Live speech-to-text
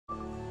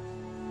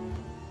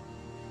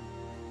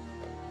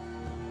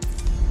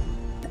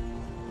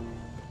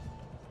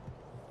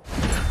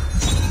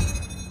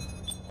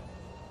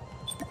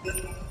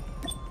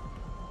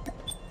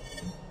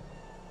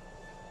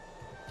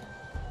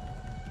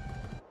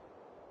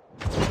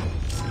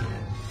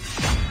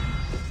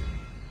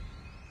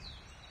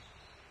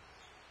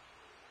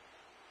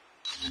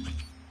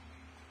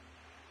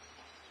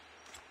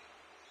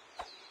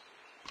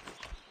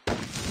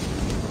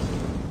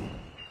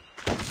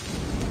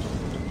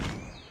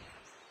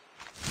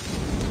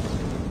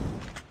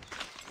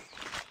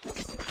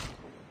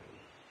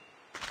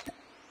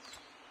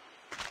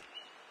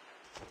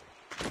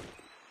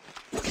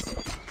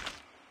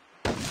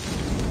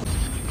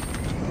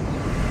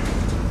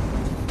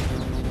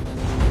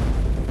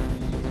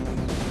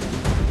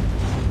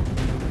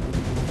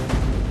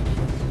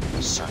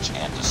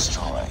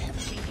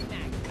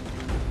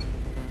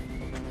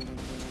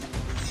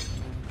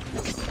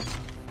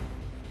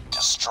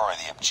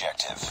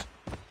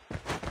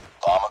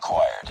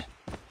acquired.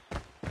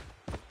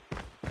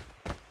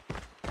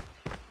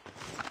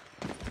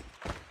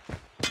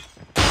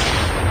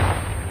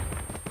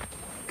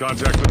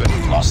 Contact with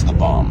it. Lost the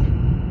bomb.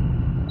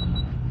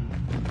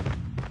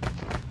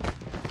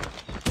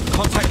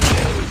 Contact with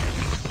it.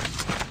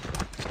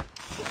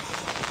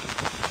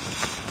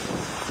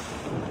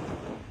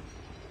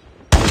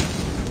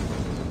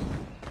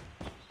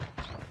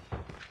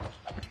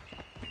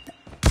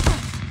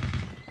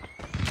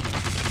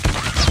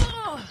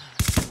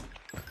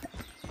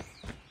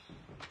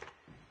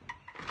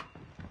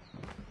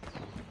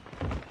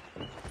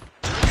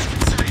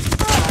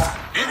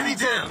 Enemy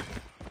down.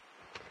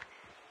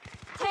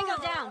 Tango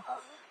down.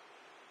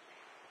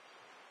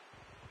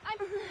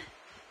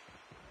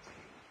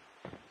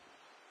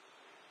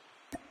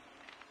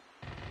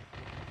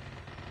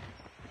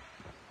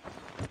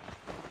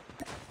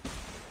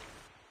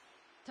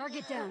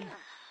 Target down.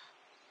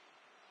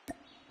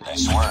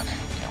 Nice work.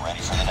 Get ready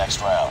for the next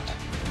round.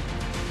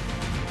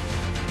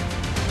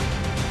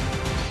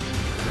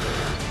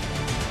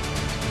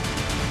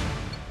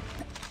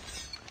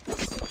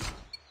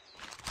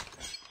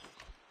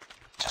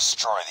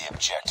 Destroy the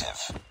objective.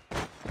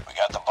 We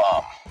got the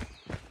bomb.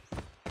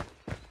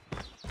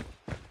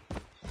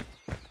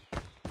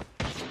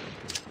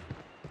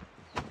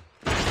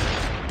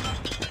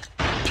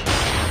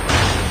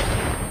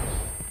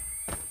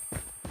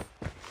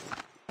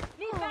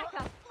 Need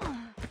backup.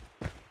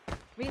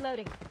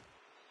 Reloading.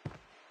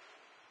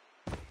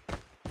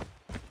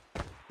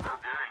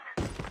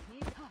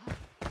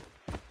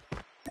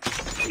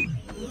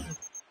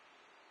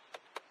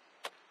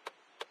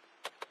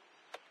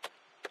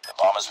 The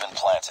bomb has been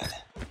planted.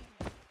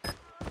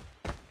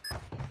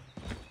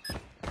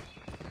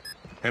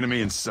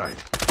 Enemy in sight.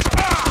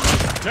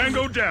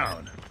 Tango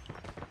down.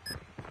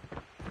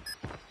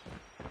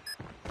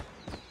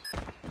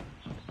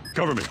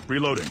 Cover me.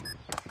 Reloading.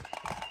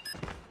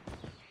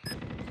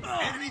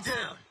 Enemy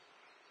down.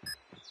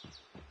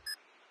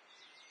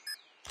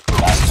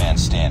 Last man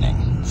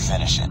standing.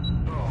 Finish it.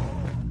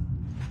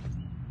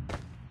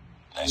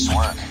 Nice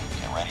work.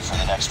 Get ready for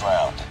the next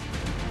round.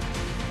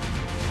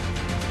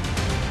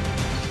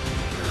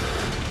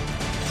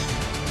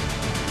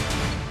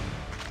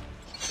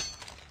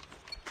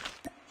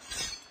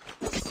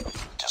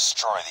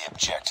 Destroy the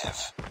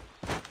objective.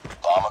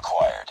 Bomb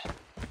acquired.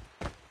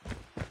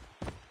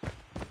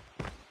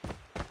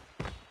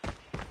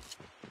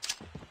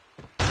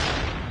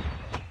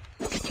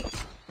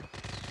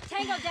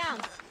 Tango down.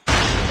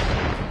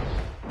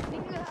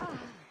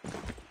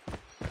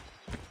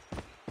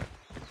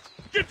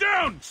 Get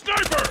down!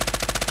 Sniper!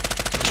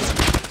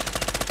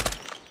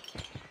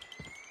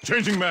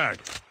 Changing mag.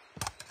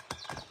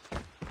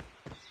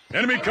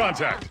 Enemy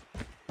contact.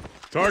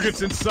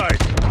 Targets in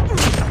sight.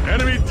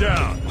 Enemy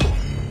down.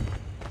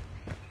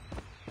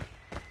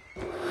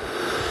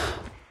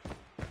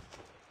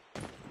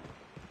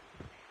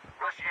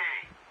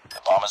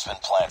 The bomb has been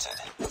planted.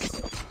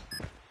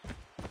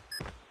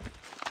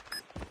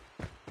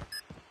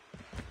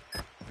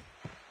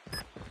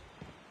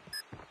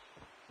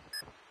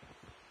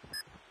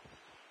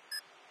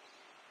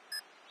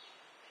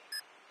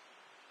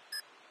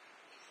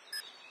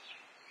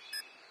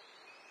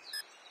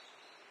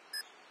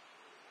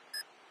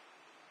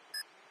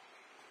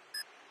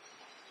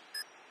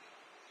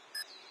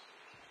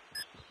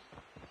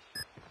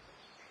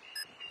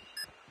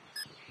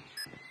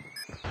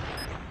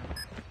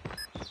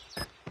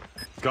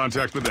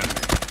 Contact with enemy.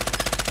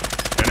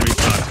 Enemy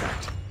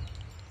contact.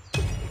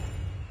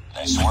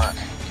 Nice work.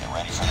 Get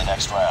ready for the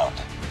next round.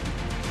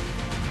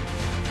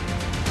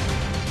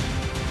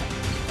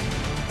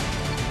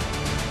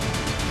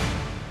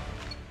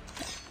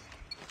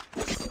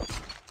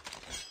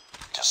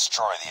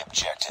 Destroy the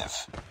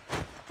objective.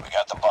 We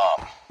got the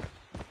bomb.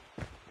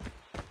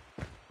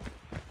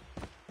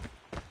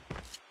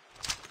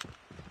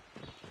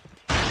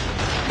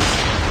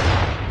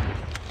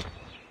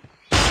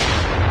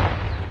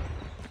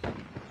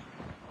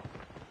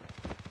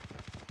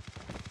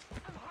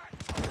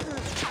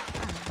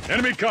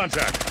 Enemy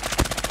contact.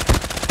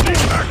 Need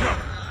backup.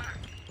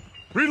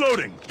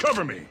 Reloading.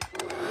 Cover me.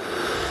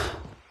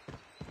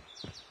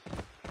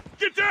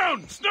 Get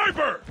down!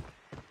 Sniper!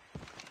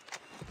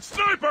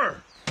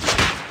 Sniper!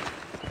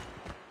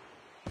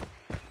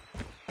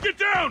 Get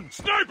down!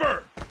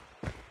 Sniper!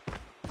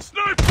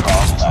 Sniper!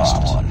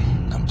 Last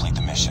one. Complete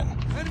the mission.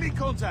 Enemy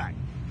contact.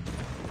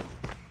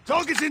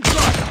 Target's in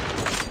sight.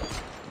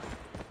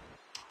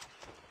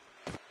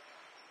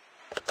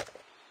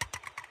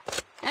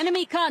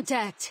 Enemy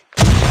contact.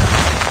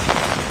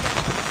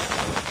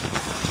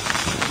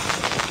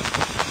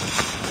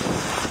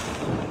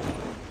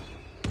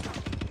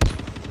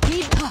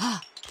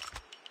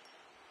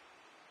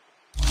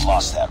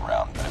 Lost that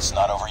round, but it's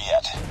not over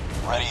yet.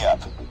 Ready up.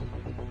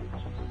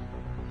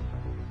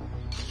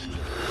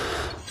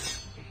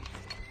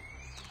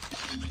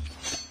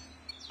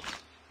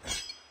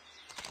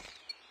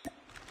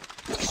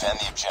 Defend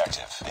the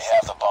objective. They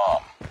have the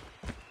bomb.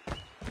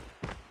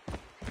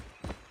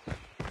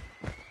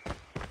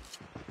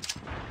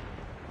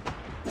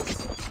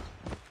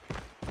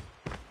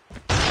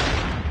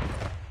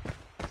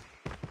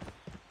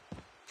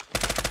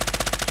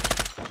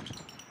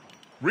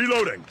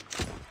 Reloading.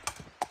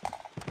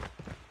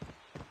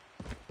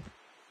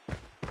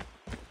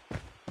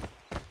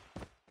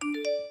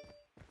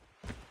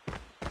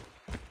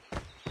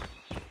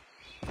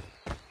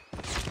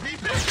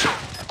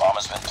 The bomb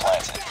has been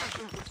planted.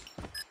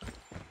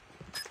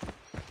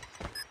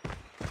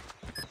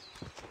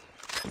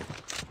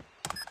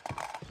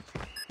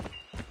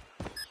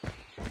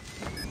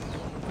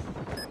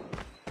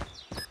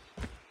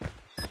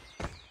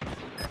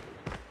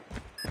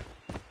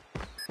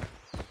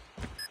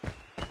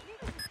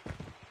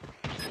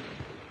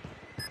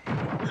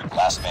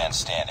 Last man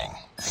standing.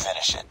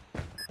 Finish it.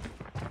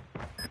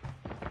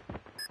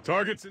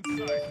 Targets in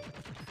sight.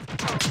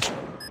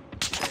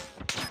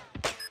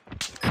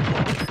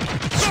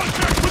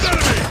 Contact with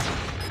enemy!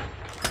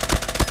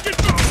 Get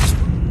going!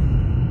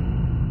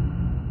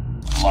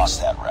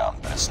 Lost that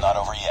round, but it's not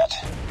over yet.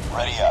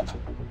 Ready up.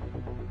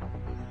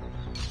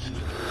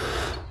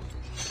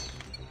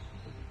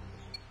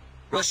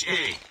 Rush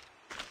A.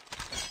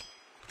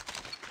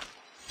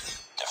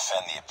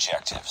 Defend the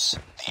objectives.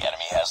 The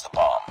enemy has the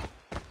bomb.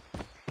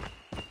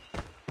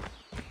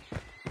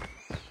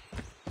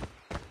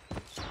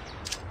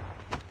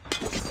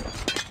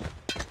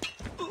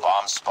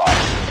 Bomb spotted.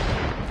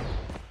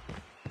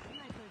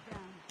 Sniper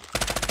down.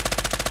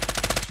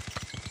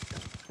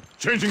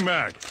 Changing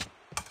mag.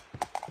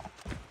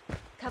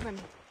 Cover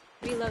me.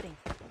 Reloading.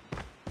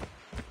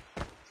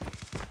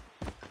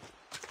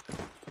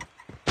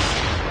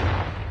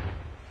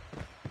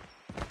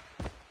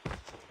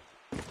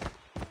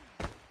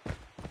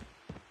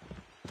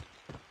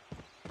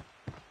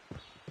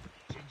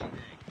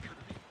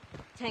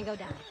 Tango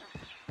down.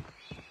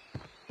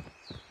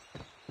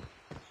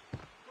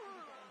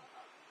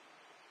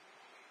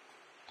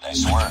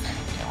 Nice work.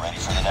 Get ready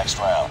for the next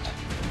round.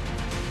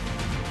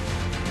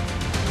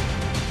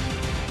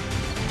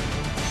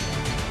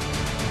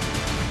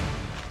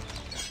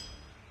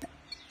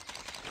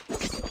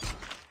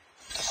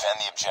 Defend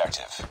the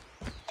objective.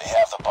 They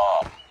have the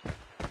bomb.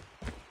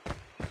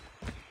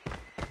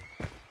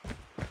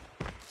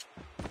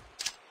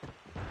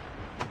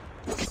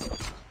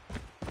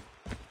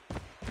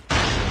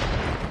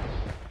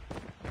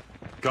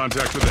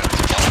 Contact with enemy.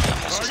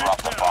 Enemy has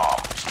dropped the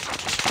bomb.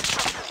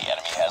 The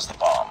enemy has the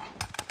bomb.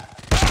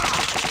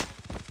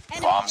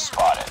 Enemy Bomb down.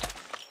 spotted.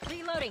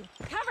 Reloading.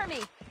 Cover me.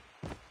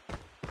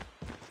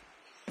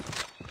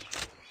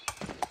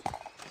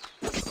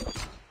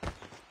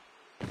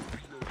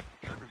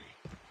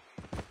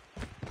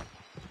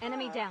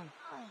 Enemy down.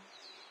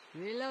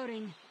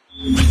 Reloading.